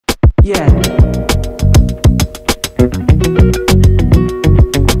again.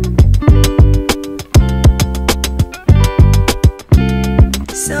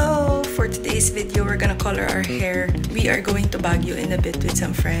 So, for today's video, we're gonna color our hair. We are going to Baguio in a bit with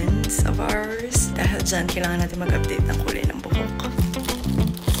some friends of ours. Dahil dyan, kailangan natin mag-update ng kulay ng buhok.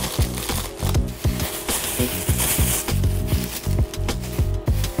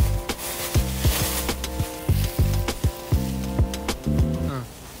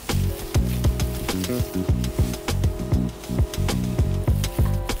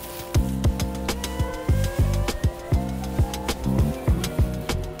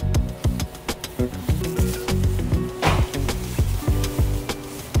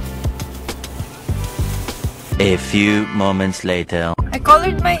 A few moments later. I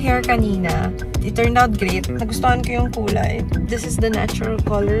colored my hair kanina. It turned out great. Nagustuhan ko yung kulay. This is the natural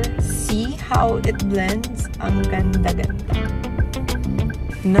color. See how it blends? Ang ganda-ganda.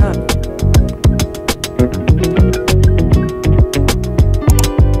 No.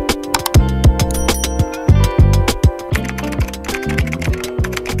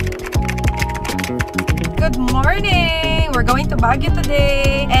 Good morning! We're going to Baguio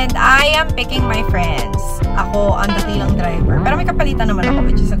today. And I am picking my friends. Ako ang dakilang driver. Pero may kapalitan naman ako,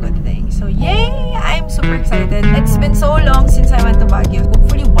 which is a good thing. So, yay! I'm super excited. It's been so long since I went to Baguio.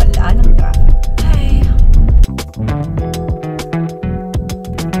 Hopefully, wala ng traffic. Hi!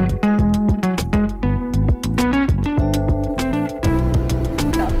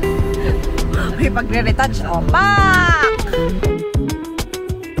 May pagre-retouch. Oh, pak!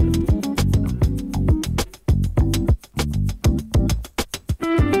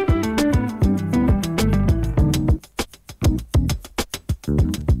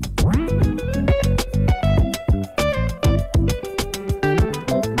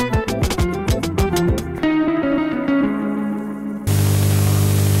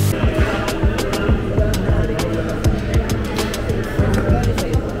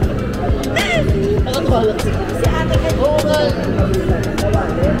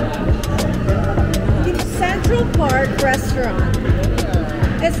 Central Park Restaurant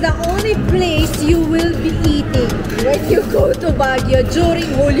is the only place you will be eating when you go to Baguio during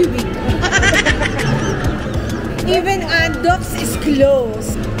Holy Week. Even Andox is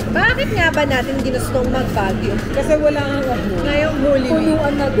closed. Bakit nga ba natin ginustong mag-Baguio? Kasi wala ang Ngayong Holy Week.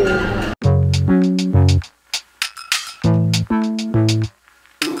 punuan na doon.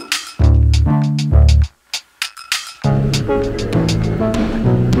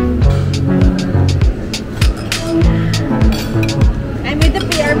 I'm with the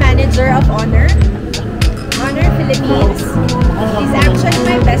PR manager of Honor Philippines. He's actually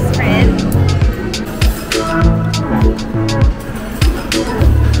my best friend.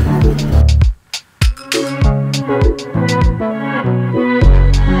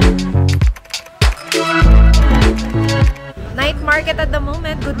 Night market at the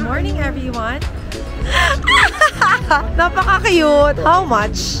moment. Good morning, everyone. Napaka-cute. How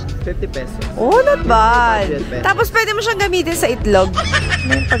much? 50 pesos. Oh, not bad. 100 pesos. Tapos pwede mo siyang gamitin sa itlog.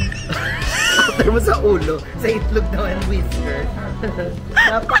 After mo sa ulo, sa itlog naman whisker.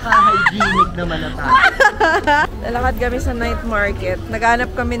 Napaka-hygienic naman na tayo. Lalakad kami sa night market.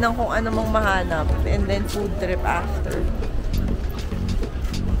 Naghanap kami ng kung ano mong mahanap. And then food trip after.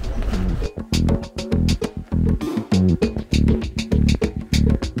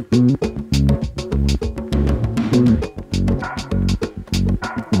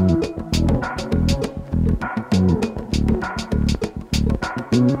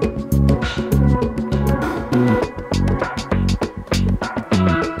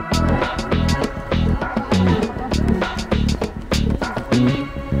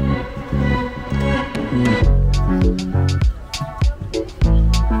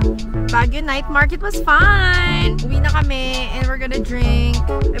 Baguio night market was fun! Uwi na kami and we're gonna drink.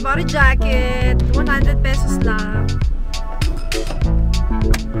 I bought a jacket. 100 pesos lang.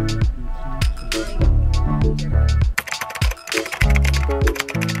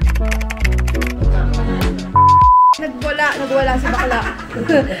 Nagwala si bakla.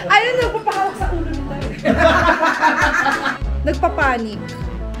 Ayun, nagpapahawak sa ulo nito. Nagpapanik.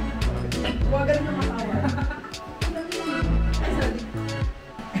 Huwag ganun na makawa.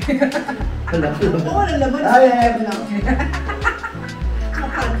 Oo, walang laman. Ay, wala.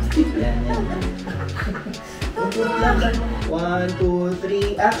 Yan. 1, 2,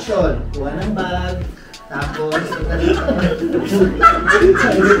 3, action! Kuha ng bag. Tapos,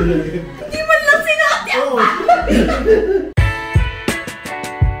 Di man lang sinati ako!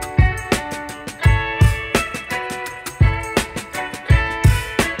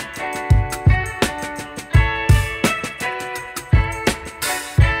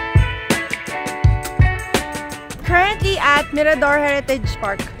 at Mirador Heritage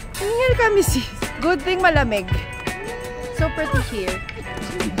Park. Hingal kami sis. Good thing malamig. So pretty here.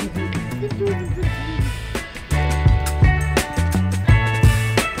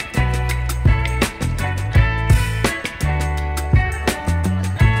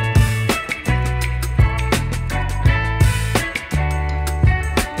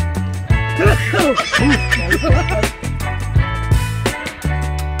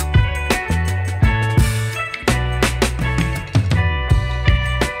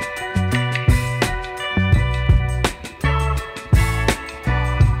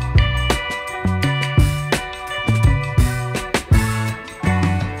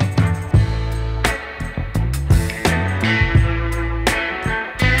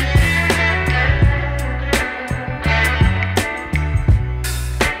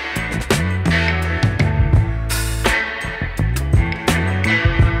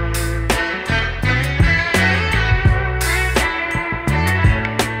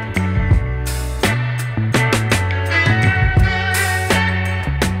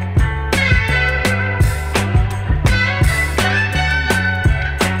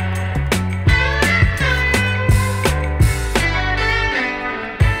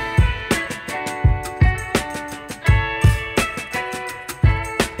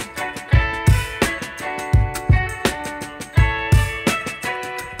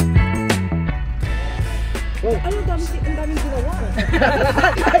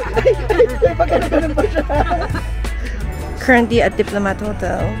 Currently at Diplomat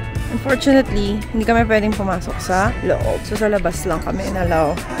Hotel. Unfortunately, hindi kami pwedeng pumasok sa loob. So sa labas lang kami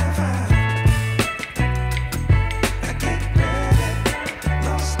inalaw.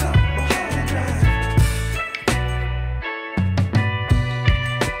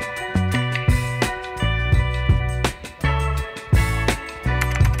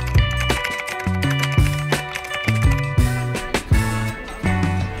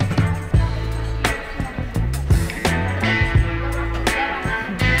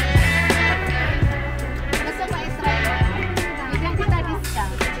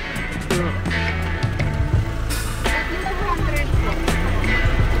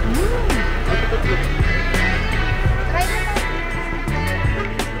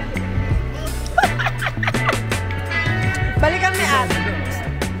 Balikan ni Ate.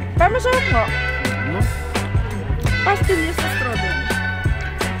 Pero masarap nga. Pastillas sa strawberry.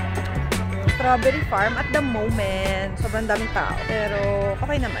 Strawberry farm at the moment. Sobrang daming tao. Pero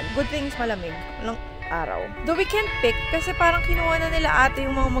okay naman. Good things malamig. Walang araw. Though we can't pick kasi parang kinuha na nila ate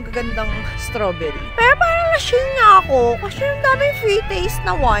yung mga magagandang strawberry. Pero parang lasing niya ako kasi yung daming free taste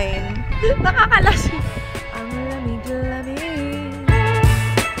na wine. Nakakalasing. Ang lamig-lamig.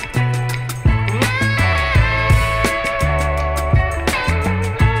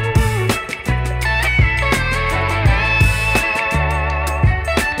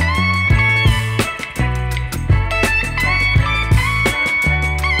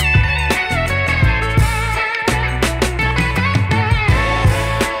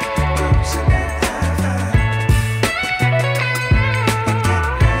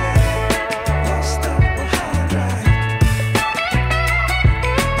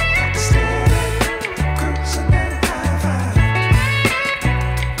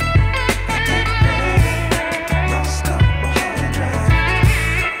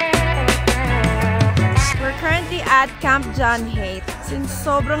 At Camp John Haight. Since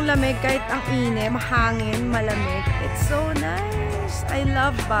sobrang lamig kahit ang init, mahangin, malamig. It's so nice. I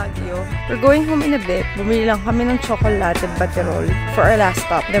love Baguio. We're going home in a bit. Bumili lang kami ng chocolate baterol for our last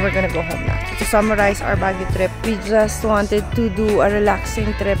stop. Then we're gonna go home na. So to summarize our Baguio trip, we just wanted to do a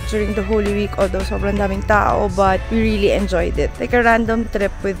relaxing trip during the Holy Week. Although sobrang daming tao, but we really enjoyed it. Like a random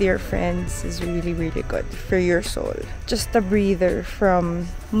trip with your friends is really, really good for your soul. Just a breather from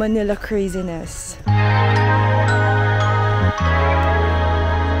Manila craziness.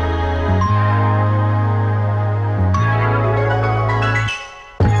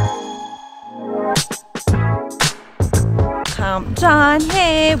 Camp John,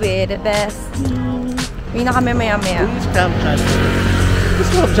 hey, we're the bestie. Uwi na kami maya-maya. Camp John.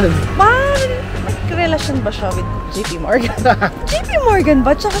 Camp John. May relasyon ba siya with JP Morgan? JP Morgan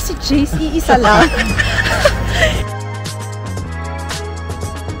ba? Tsaka si JC, isa lang.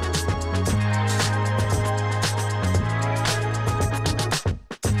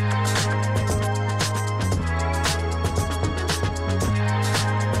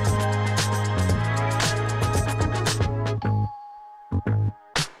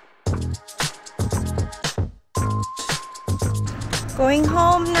 Going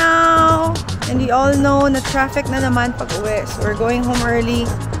home now. And you all know na traffic na naman pag uwi. So we're going home early.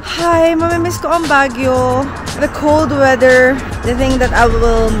 Hi, mamimiss ko ang Baguio. The cold weather, the thing that I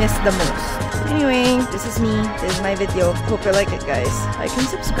will miss the most. Anyway, this is me. This is my video. Hope you like it, guys. Like and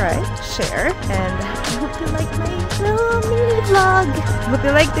subscribe, share, and I hope you like my little mini vlog. Hope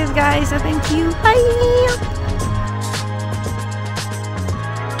you like this, guys. So thank you. Bye!